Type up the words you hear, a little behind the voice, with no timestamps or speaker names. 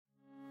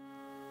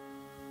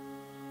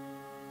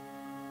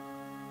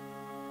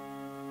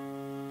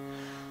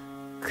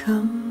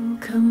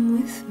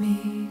Come with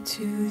me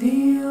to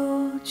the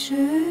old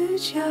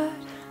churchyard.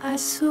 I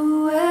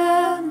so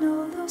well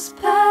know those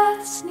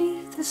paths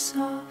neath the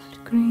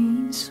soft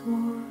green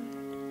sward.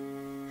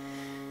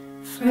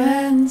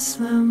 Friends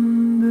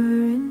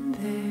slumbering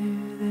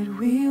there that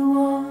we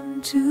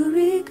want to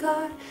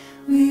regard.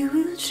 We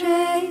will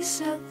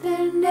trace out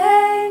their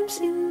names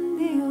in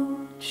the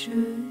old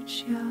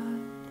churchyard.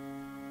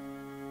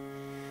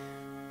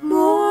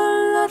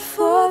 Mourn not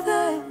for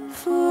them,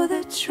 for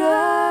their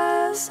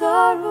trials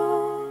are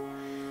o'er.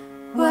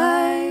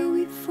 Why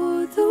weep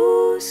for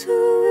those who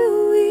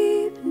will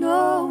weep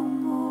no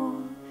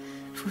more?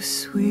 For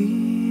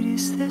sweet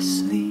is their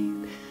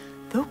sleep,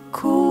 though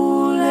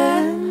cold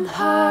and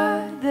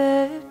hard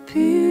their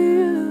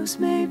pillows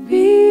may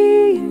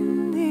be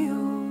in the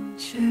old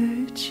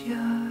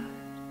churchyard.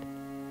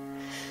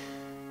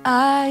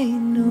 I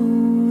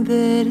know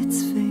that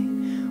it's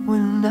vain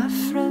when our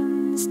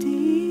friends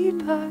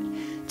depart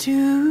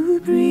to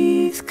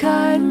breathe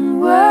kind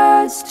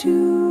words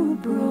to a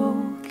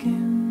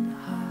broken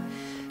heart.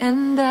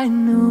 And I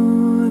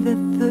know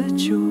that the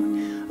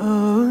joy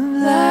of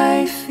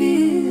life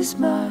is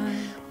mine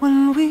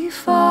when we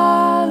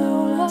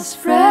follow lost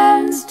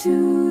friends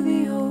to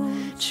the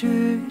old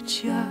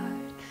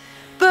churchyard.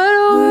 But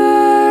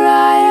were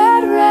I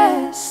at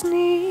rest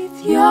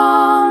neath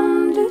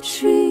yonder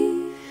tree,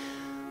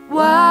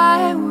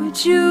 why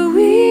would you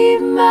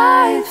weep,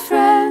 my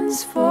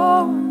friends,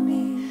 for me?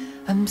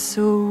 I'm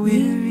so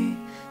weary,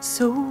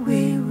 so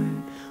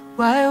wayward,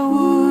 why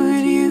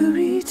would you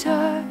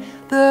retire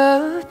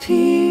the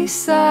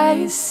peace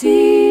I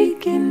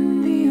seek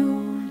in the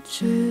old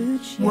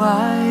church?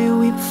 Why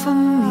weep for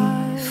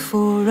me,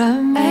 for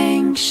I'm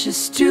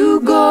anxious to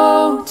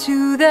go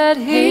to that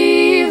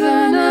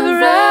haven of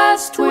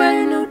rest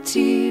where no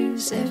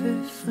tears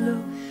ever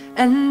flow.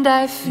 And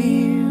I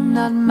fear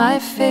not my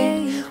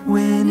fate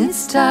when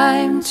it's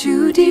time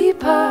to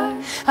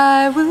depart.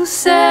 I will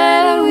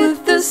sail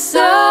with the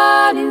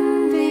sun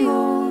in the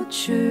old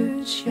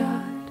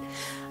churchyard.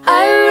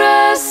 I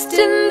rest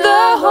in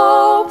the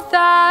hope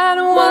that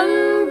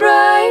one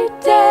bright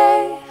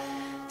day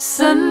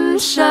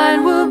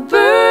sunshine will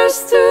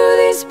burst through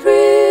these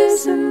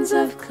prisons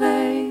of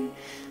clay.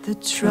 The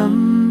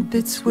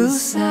trumpets will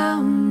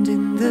sound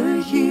in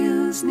the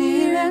hills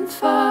near and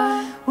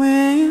far.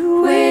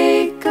 We'll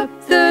wake up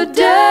the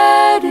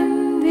dead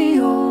in the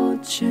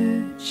old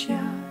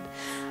churchyard.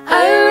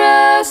 I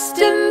rest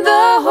in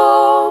the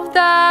hope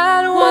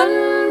that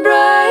one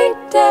bright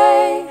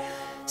day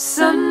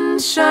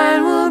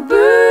sunshine will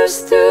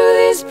burst through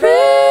these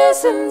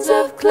prisons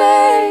of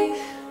clay.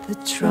 The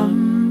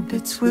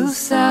trumpets will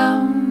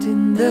sound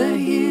in the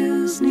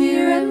hills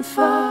near and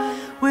far.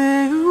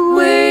 We'll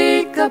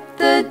wake up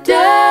the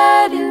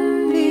dead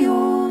in the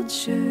old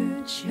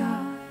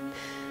churchyard.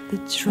 The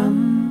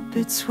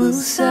trumpets will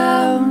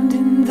sound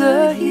in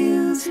the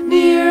hills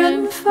near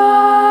and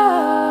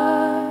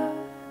far.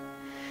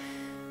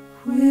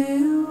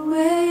 We'll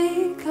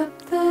wake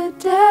up the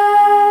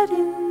dead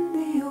in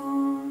the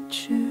old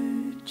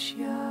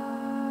churchyard.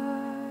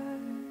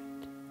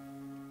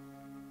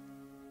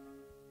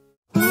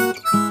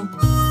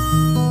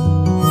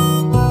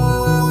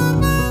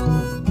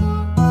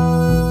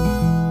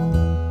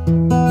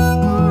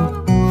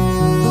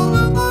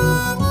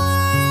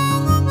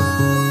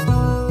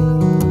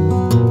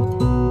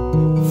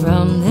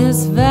 From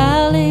this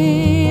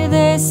valley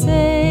they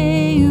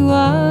say you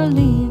are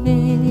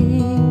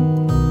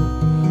leaving.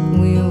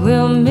 We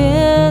will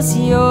miss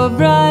your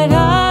bright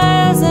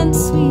eyes and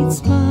sweet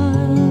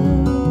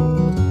smile,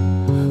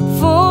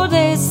 for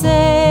they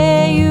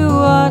say you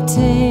are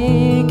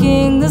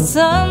taking the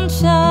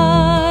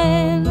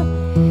sunshine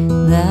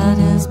that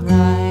has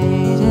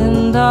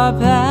brightened our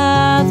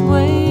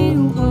pathway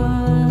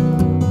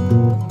wide.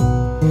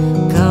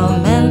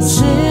 Come and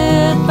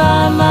sit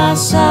by my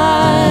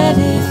side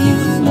if you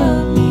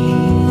love me.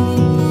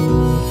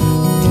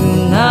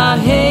 Do not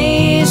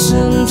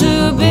hasten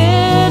to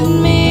bid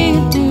me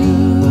adieu.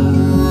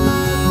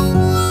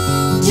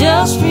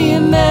 Just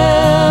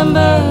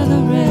remember the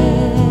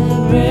Red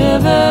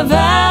River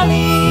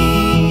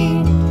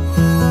Valley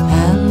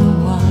and the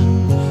one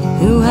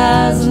who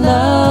has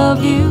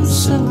loved you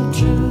so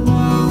true.